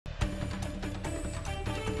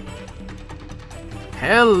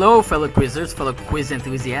Hello fellow quizzers, fellow quiz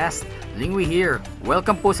enthusiasts, Lingwi here.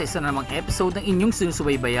 Welcome po sa isa namang episode ng inyong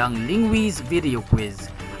sinusubaybayang Lingwi's Video Quiz.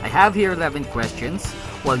 I have here 11 questions,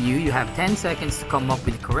 while you have 10 seconds to come up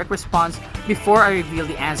with the correct response before I reveal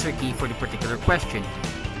the answer key for the particular question.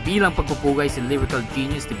 Bilang pagpupugay si lyrical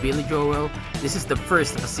genius ni Billy Joel, this is the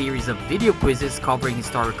first of a series of video quizzes covering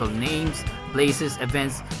historical names, places,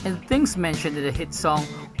 events, and things mentioned in the hit song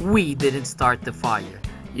We Didn't Start the Fire.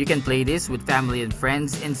 You can play this with family and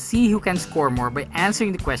friends and see who can score more by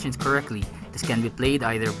answering the questions correctly. This can be played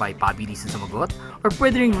either by pabilis na sumagot or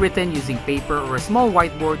pwede ring written using paper or a small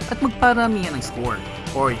whiteboard at magparamihan ng score.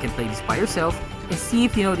 Or you can play this by yourself and see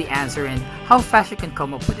if you know the answer and how fast you can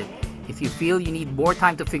come up with it. If you feel you need more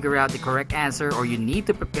time to figure out the correct answer or you need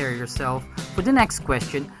to prepare yourself for the next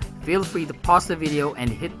question, feel free to pause the video and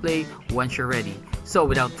hit play once you're ready. So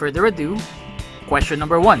without further ado, question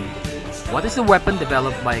number 1. What is the weapon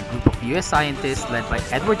developed by a group of US scientists led by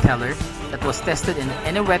Edward Teller that was tested in the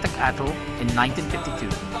Eniwetok Atoll in 1952?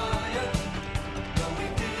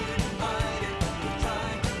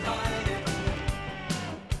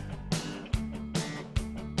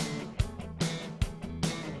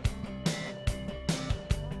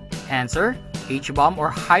 Answer: H-bomb or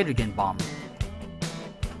hydrogen bomb.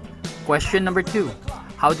 Question number 2.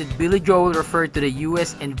 How did Billy Joel refer to the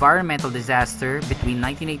US environmental disaster between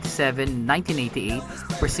 1987 and 1988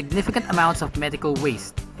 where significant amounts of medical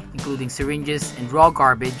waste, including syringes and raw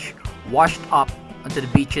garbage, washed up onto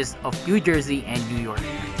the beaches of New Jersey and New York?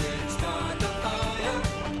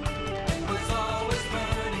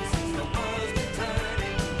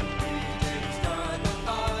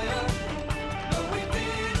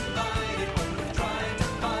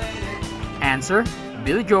 Answer: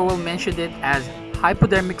 Billy Joel mentioned it as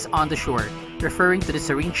hypodermics on the shore, referring to the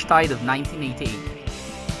syringe tide of 1988.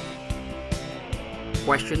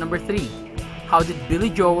 Question number 3. How did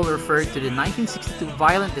Billy Joel refer to the 1962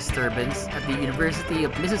 violent disturbance at the University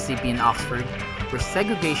of Mississippi in Oxford, where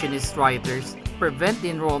segregationist rioters prevent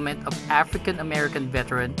the enrollment of African American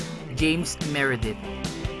veteran James Meredith?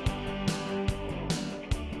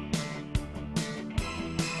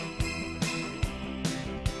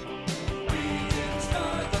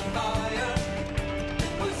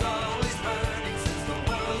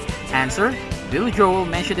 Answer: Billy Joel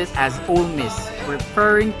mentioned it as Ole Miss,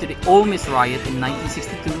 referring to the Ole Miss riot in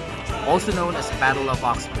 1962, also known as Battle of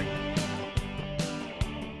Oxford.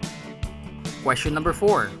 Question number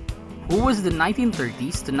 4. Who was the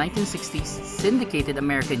 1930s to 1960s syndicated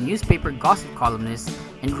American newspaper gossip columnist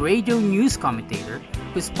and radio news commentator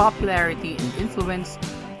whose popularity and influence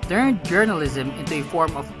turned journalism into a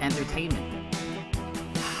form of entertainment?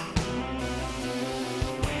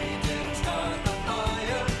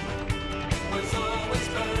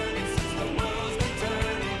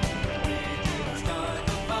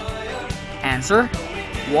 Answer: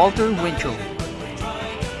 Walter Winchell.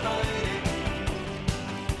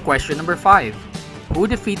 Question number 5. Who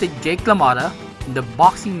defeated Jake LaMotta in the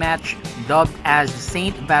boxing match dubbed as the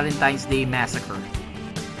St. Valentine's Day Massacre?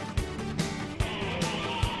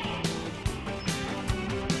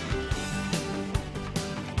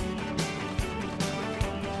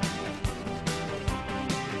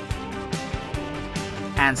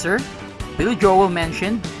 Answer: Billy Joel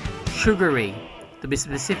mentioned Sugar Ray. To be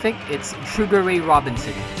specific, it's Sugar Ray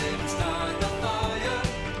Robinson.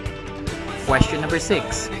 Question number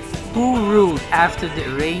 6. Who ruled after the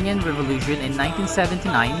Iranian Revolution in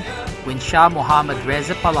 1979 when Shah Mohammad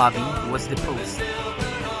Reza Pahlavi was deposed?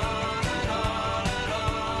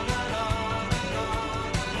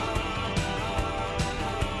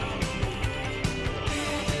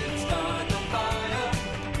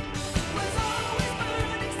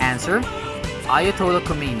 Answer: Ayatollah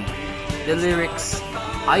Khomeini. The lyrics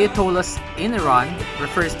 "Ayatollahs in Iran"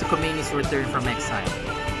 refers to Khomeini's return from exile.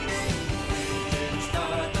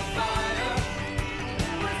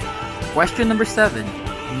 Question number 7.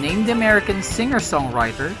 Name the American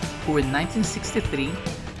singer-songwriter who in 1963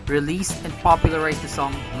 released and popularized the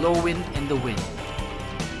song "Blowin' in the Wind."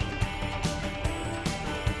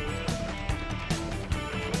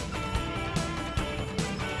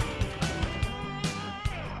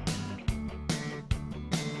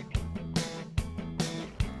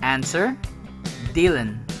 Answer: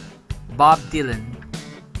 Dylan. Bob Dylan.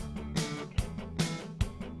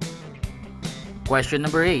 Question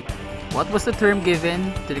number 8. What was the term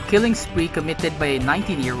given to the killing spree committed by a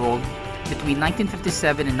 19-year-old between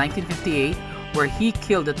 1957 and 1958 where he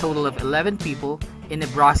killed a total of 11 people in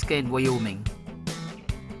Nebraska and Wyoming?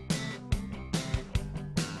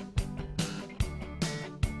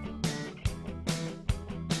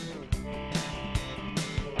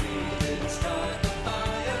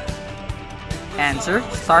 Answer,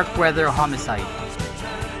 Starkweather homicide.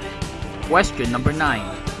 Question number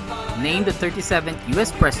 9. Name the 37th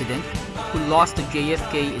US President who lost to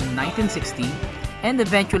JFK in 1960 and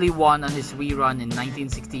eventually won on his rerun in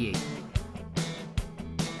 1968.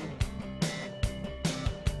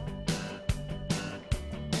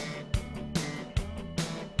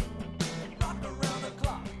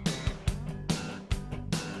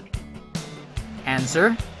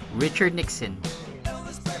 Answer, Richard Nixon.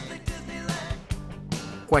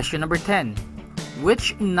 Question number 10.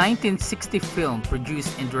 Which 1960 film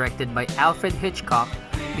produced and directed by Alfred Hitchcock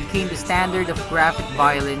became the standard of graphic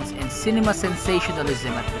violence and cinema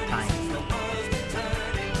sensationalism at the time?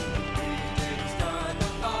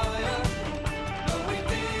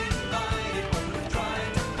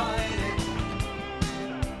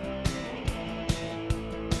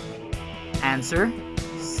 Answer,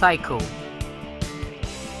 Psycho.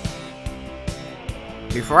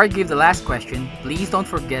 Before I give the last question, please don't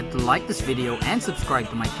forget to like this video and subscribe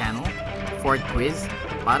to my channel, FourthQuiz,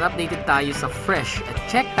 para updated tayo sa fresh at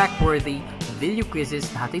check-back-worthy video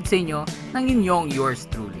quizzes na hatid sa inyo ng inyong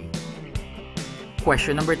yours truly.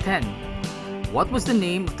 Question number 10. What was the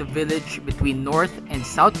name of the village between North and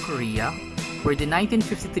South Korea where the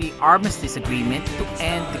 1953 Armistice Agreement to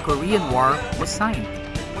end the Korean War was signed?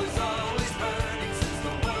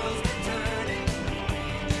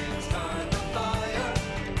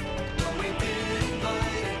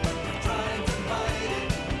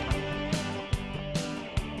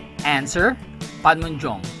 Answer,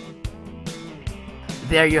 Panmunjom.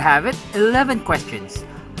 There you have it, 11 questions.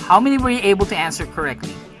 How many were you able to answer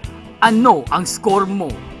correctly? Ano ang score mo?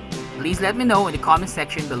 Please let me know in the comment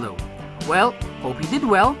section below. Well, hope you did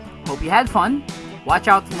well, hope you had fun. Watch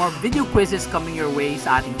out for more video quizzes coming your way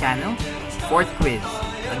sa ating channel, FourthQuiz.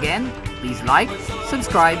 Again, please like,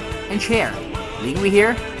 subscribe, and share. Lingwi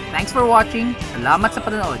here. Thanks for watching. Salamat sa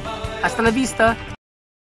panonood. Hasta la vista!